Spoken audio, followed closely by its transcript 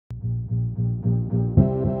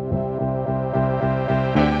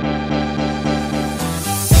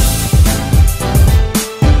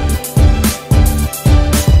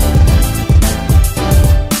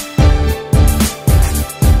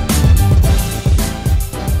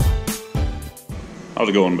How's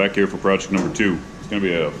it going? Back here for project number 2. It's going to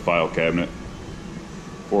be a file cabinet,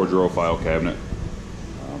 4-drawer file cabinet.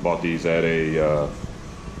 Bought these at a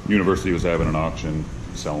university was having an auction,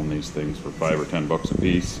 selling these things for $5 or $10 a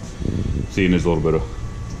piece. Seeing there's a little bit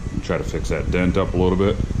of, try to fix that dent up a little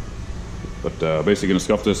bit. But basically going to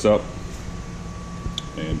scuff this up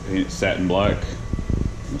and paint it satin black.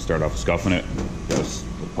 I'm going to start off scuffing it. Got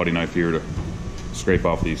a putty knife here to scrape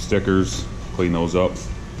off these stickers, clean those up,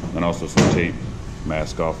 and also some tape.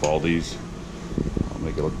 Mask off all these. I'll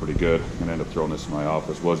make it look pretty good. I'm gonna end up throwing this in my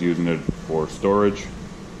office. Was using it for storage.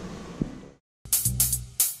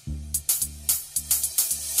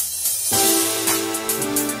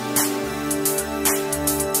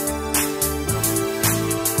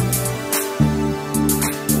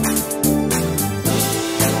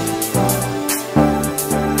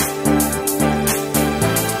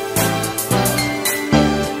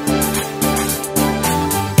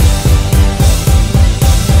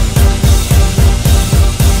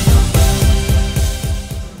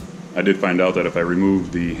 I did find out that if I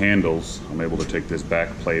remove the handles, I'm able to take this back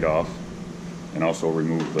plate off and also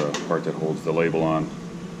remove the part that holds the label on.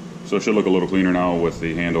 So it should look a little cleaner now with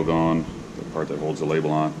the handle gone, the part that holds the label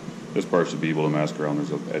on. This part should be able to mask around, there's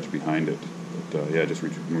an edge behind it. But yeah, just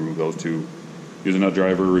remove those two. Use a nut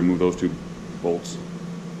driver, remove those 2 bolts.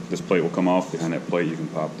 This plate will come off. Behind that plate you can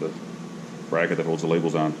pop the bracket that holds the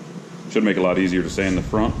labels on. Should make it a lot easier to sand the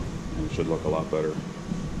front, and it should look a lot better.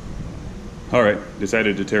 Alright,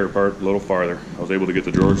 decided to tear apart a little farther. I was able to get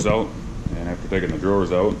the drawers out, and after taking the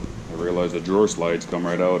drawers out, I realized the drawer slides come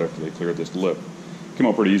right out after they cleared this lip. Came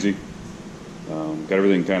out pretty easy. Got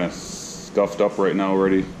everything kind of scuffed up right now,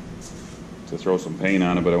 ready to throw some paint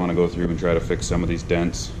on it, but I want to go through and try to fix some of these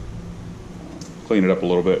dents. Clean it up a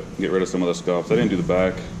little bit, get rid of some of the scuffs. I didn't do the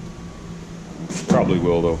back. Probably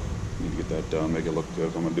will though. Need to get that done, make it look good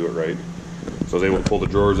if I'm going to do it right. So I was able to pull the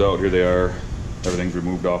drawers out. Here they are. Everything's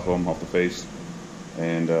removed off of them, off the face,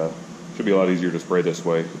 and should be a lot easier to spray this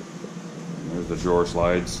way. And there's the drawer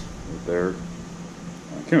slides right there.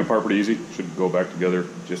 Came apart pretty easy. Should go back together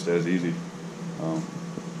just as easy.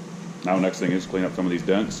 Now next thing is clean up some of these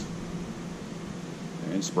dents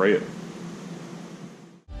and spray it.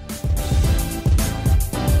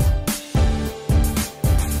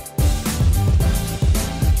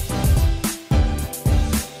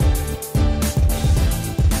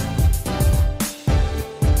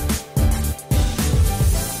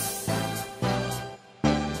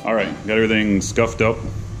 Alright, got everything scuffed up,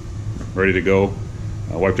 ready to go.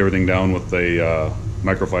 Wiped everything down with a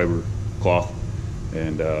microfiber cloth,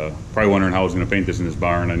 and probably wondering how I was going to paint this in this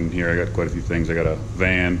barn. And here I got quite a few things. I got a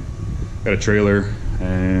van, got a trailer,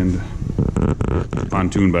 and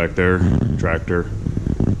pontoon back there, tractor.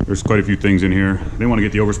 There's quite a few things in here. I didn't want to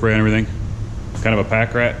get the overspray on everything. Kind of a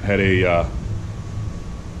pack rat. Had a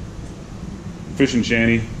fishing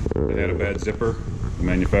shanty that had a bad zipper. The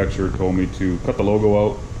manufacturer told me to cut the logo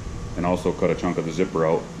out and also cut a chunk of the zipper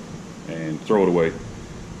out and throw it away.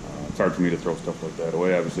 It's hard for me to throw stuff like that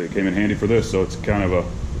away. Obviously it came in handy for this, so it's kind of a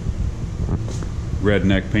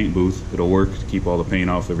redneck paint booth. It'll work to keep all the paint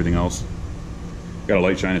off everything else. Got a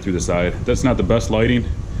light shining through the side. That's not the best lighting.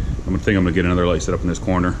 I'm gonna get another light set up in this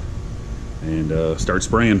corner and start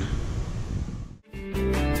spraying.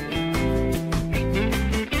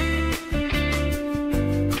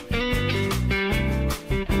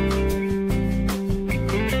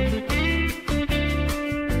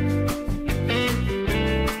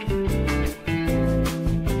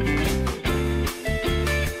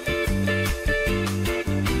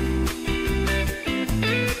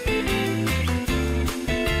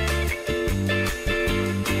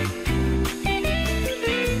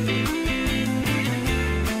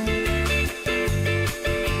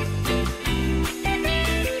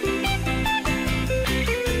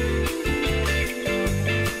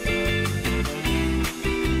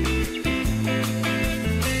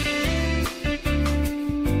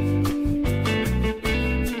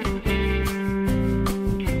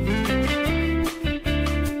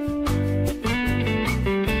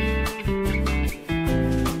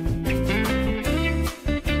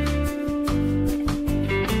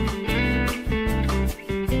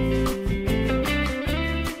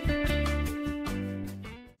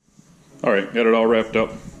 Alright, got it all wrapped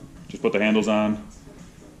up. Just put the handles on.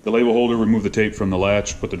 The label holder, remove the tape from the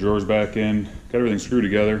latch, put the drawers back in, got everything screwed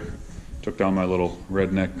together. Took down my little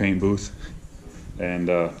redneck paint booth, and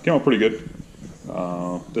came out pretty good.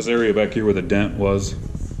 This area back here where the dent was,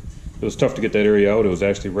 it was tough to get that area out. It was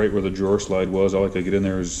actually right where the drawer slide was. All I could get in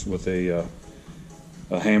there is with a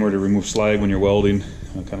hammer to remove slag when you're welding.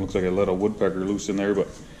 It kind of looks like I let a woodpecker loose in there, but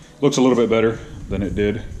looks a little bit better than it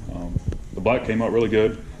did. The the black came out really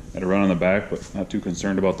good. Had to run on the back, but not too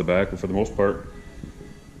concerned about the back. But for the most part,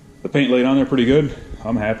 the paint laid on there pretty good.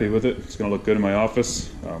 I'm happy with it. It's going to look good in my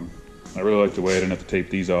office. I really like the way I didn't have to tape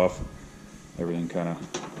these off. Everything kind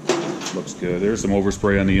of looks good. There's some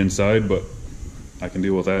overspray on the inside, but I can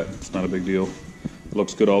deal with that. It's not a big deal. It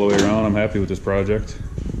looks good all the way around. I'm happy with this project.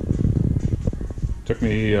 Took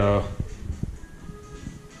me about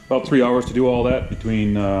 3 hours to do all that,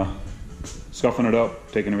 between scuffing it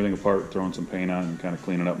up, taking everything apart, throwing some paint on, and kind of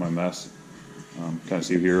cleaning up my mess. Kind of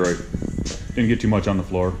see here, I didn't get too much on the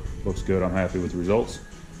floor. Looks good. I'm happy with the results.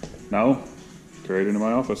 Now, carry it into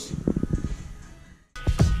my office.